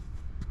 names.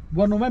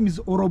 One of them is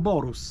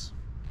Ouroboros.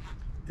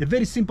 A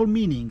very simple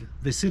meaning,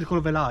 the circle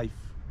of a life.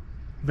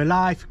 The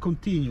life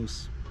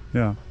continues.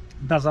 Yeah.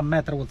 Doesn't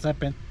matter what's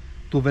happened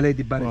to the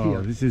lady buried Wow,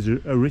 here. this is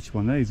a rich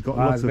one. Eh? He's got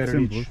lots It's of very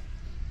symbols. rich.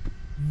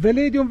 The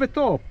lady on the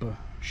top,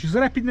 she's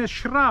wrapped in a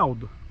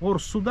shroud or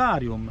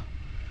sudarium.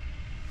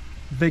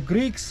 The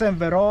Greeks and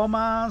the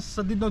Romans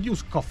did not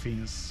use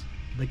coffins.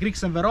 the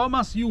Greeks and the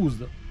Romans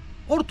used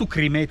or to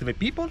cremate the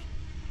people,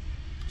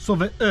 so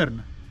the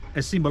urn,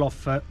 a symbol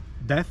of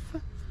death,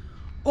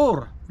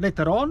 or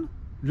later on,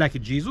 like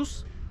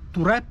Jesus,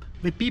 to wrap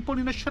the people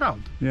in a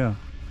shroud. Yeah.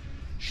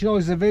 Shroud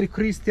is a very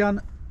Christian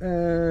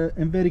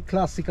and very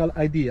classical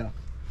idea.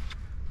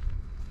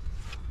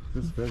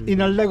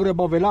 In allegory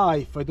about a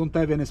life, I don't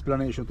have an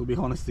explanation, to be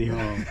honest here.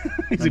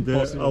 It's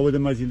impossible. I would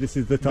imagine this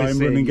is the time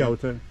say, running yeah.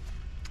 out.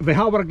 The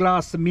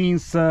hourglass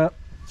means the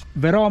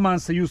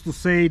Romans used to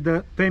say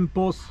the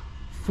tempus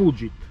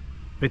fugit,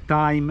 the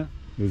time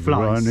It's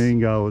flies,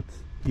 running out.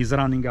 is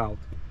running out.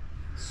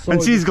 So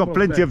And she's it's got for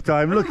plenty that. of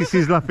time. Look,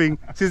 she's laughing.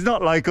 She's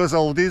not like us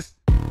oldies.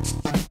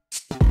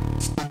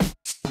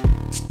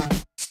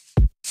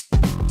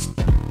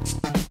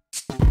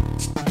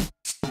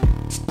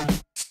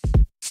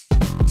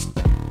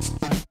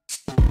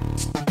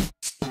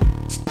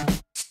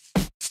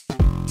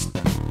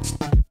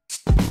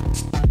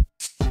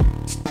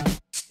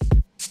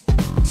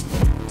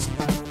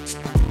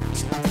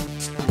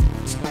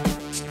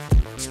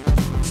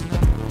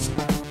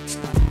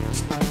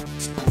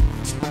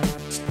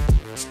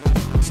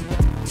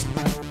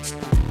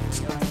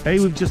 Hey,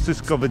 we've just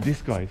discovered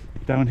this guy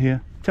down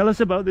here. Tell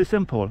us about this,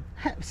 Paul.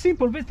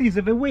 Simple, this is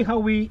the way how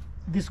we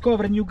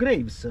discover new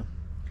graves.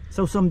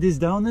 So somebody's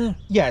down there?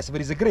 Yes,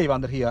 there is a grave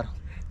under here.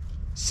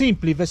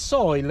 Simply the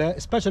soil,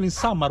 especially in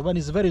summer when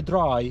it's very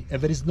dry and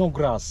there is no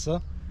grass,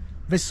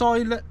 the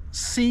soil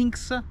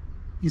sinks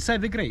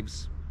inside the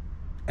graves.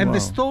 And Wow. the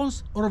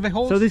stones or the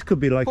holes. So this could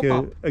be like pop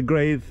up. a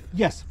grave.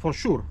 Yes, for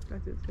sure.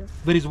 That is, yeah.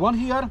 There is one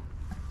here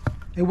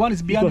and one is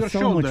You've behind your got so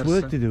shoulders. much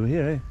work to do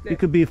here, eh? Yeah. It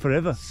could be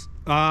forever.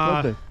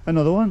 Ah,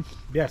 Another one.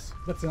 yes,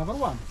 that's another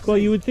one. Well,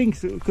 you would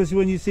think, because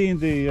when you see in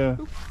the...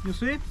 You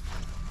see?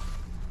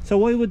 so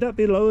why would that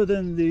be lower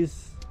than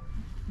these,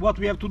 What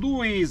we have to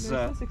do is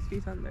There's no 6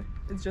 feet under.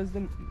 It's just the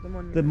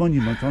monument. the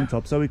monument on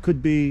top? So it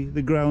could be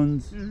the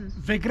ground.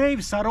 the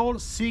graves are all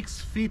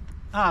 6 feet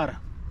are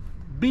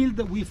built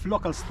with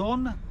local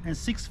stone and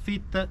 6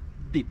 feet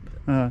deep.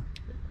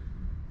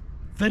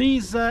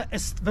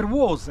 There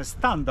was a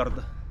standard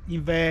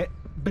in the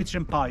British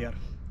Empire.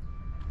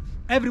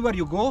 Everywhere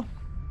you go,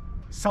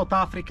 South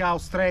Africa,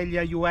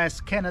 Australia, US,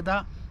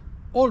 Canada,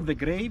 all the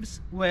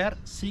graves were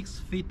 6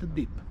 feet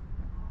deep.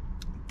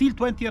 Till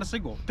 20 years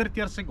ago, 30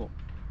 years ago.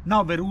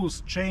 Now the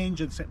rules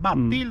changed, but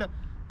till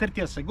 30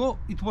 years ago,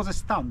 it was a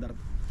standard.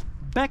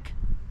 Back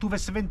to the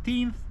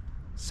 17th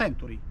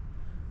century.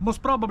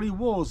 Most probably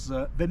was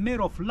the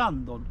mayor of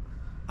London,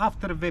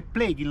 after the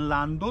plague in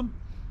London,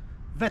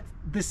 that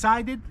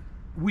decided,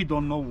 we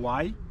don't know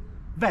why,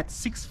 that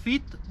 6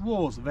 feet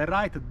was the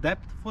right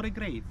depth for a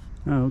grave.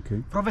 Oh,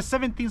 okay. From the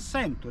 17th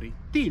century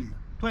till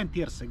 20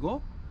 years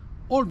ago,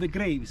 all the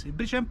graves in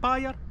British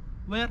Empire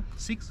were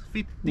 6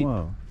 feet deep.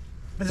 Wow.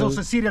 There's So-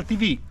 also serial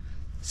TV,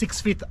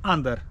 6 feet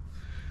under.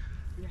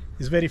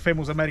 It's very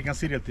famous American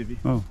serial TV.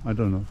 Oh, I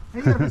don't know.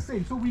 And here the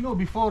same, so we know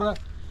before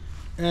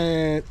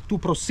to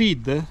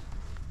proceed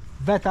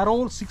that are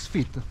all 6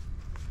 feet.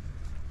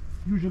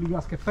 Usually you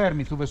ask a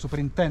permit to the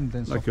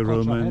superintendent Like of a cultural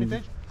Roman-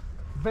 heritage.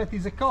 That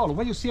is a column.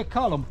 When you see a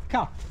column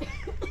cut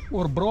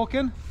or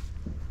broken,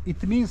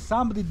 it means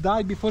somebody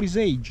died before his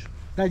age,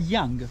 died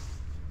young.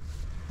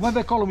 When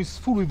the column is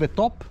full with the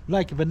top,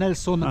 like the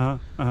Nelson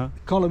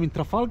column in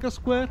Trafalgar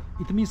Square,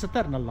 it means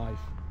eternal life.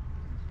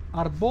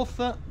 Are both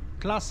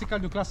classical,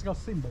 neoclassical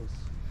symbols.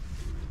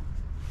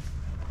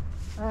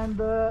 And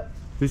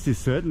This is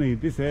certainly,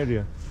 this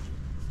area.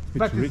 It's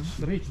that rich. is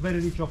rich, very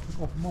rich of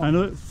money.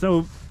 And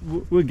so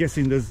we're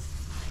guessing there's...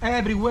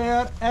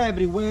 Everywhere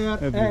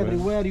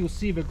Everywhere. you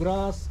see the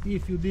grass.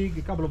 If you dig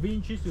a couple of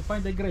inches, you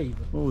find a grave,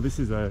 Oh, this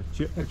is a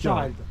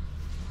child.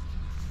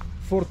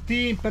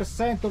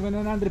 14% of the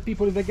 900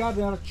 people in the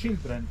garden are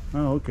children.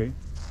 Oh, okay.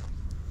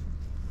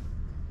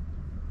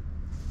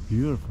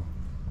 Beautiful.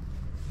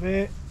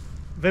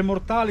 The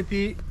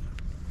mortality,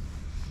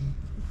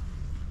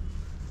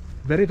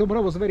 the rate of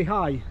mortality was very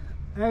high.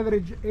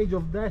 Average age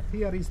of death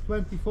here is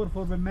 24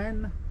 for the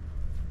men,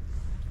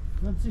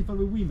 23 for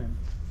the women.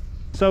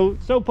 So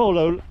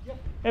Polo,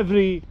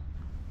 every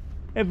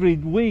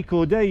week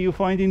or day you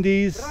finding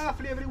these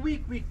Roughly every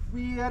week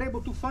we are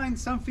able to find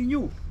something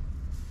new.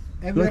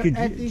 And like we a are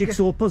adding-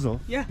 jigsaw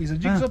puzzle. Yeah. It's a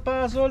jigsaw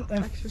puzzle,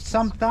 and Exercise.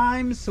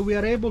 sometimes we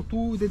are able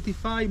to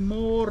identify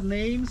more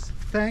names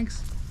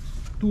thanks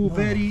to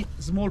very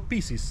small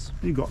pieces.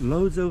 You got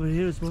loads over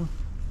here as well.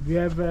 We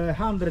have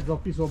hundreds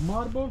of pieces of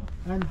marble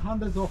and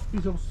hundreds of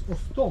pieces of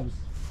stones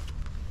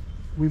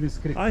with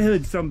inscriptions. I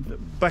heard some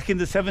back in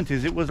the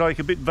 70s. It was like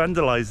a bit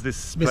vandalized.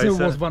 This The place.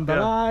 museum was Yeah.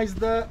 vandalized.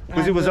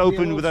 Because it and was we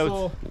open also-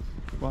 without.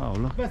 Wow.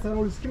 Look. That's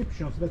all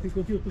inscriptions that we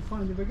continue to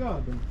find in the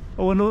garden.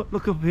 Oh, and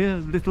look up here.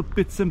 Little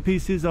bits and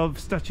pieces of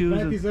statues.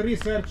 That and- is a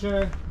research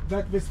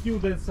that the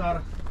students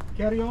are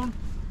carry on,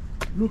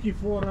 looking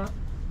for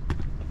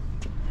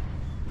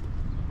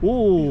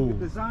Oh,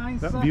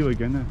 designs. that view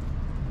again.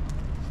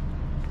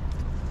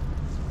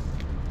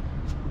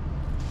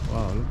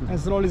 Wow, look at And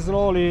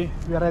slowly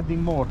we are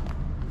adding more.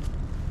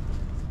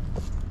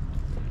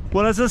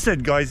 Well, as I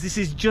said, guys, this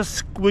is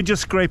we're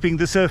just scraping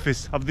the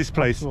surface of this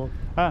place.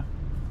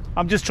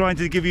 I'm just trying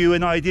to give you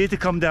an idea to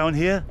come down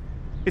here.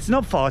 It's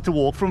not far to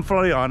walk from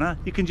Floriana.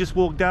 You can just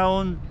walk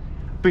down.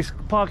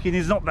 Parking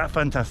is not that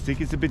fantastic.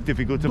 It's a bit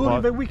difficult to During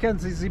park. the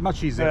weekends is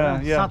much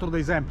easier. Yeah. Saturday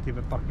is empty,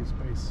 the parking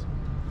space.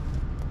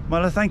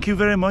 Mala, thank you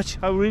very much.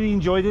 I really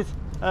enjoyed it.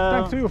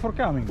 Thanks to you for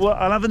coming. Well,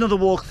 I'll have another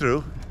walk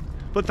through.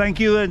 But thank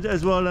you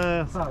as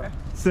well,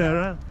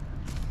 Sarah.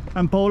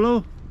 And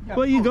Polo. Yeah,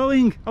 Where are you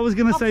going? I was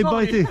going to say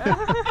bye to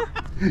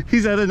you.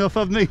 He's had enough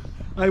of me.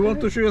 I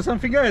want to show you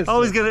something else.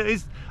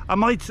 I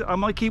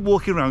might keep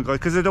walking around, guys,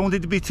 because I don't want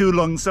it to be too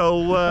long.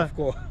 So of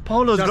course.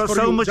 Polo's got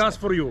so much. Just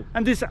for you.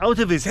 And this out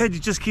of his head,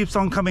 it just keeps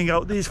on coming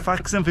out. These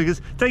facts and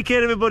figures. Take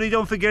care, everybody.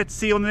 Don't forget to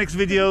see you on the next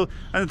video.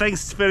 And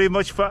thanks very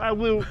much for.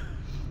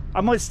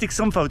 I might stick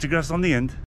some photographs on the end.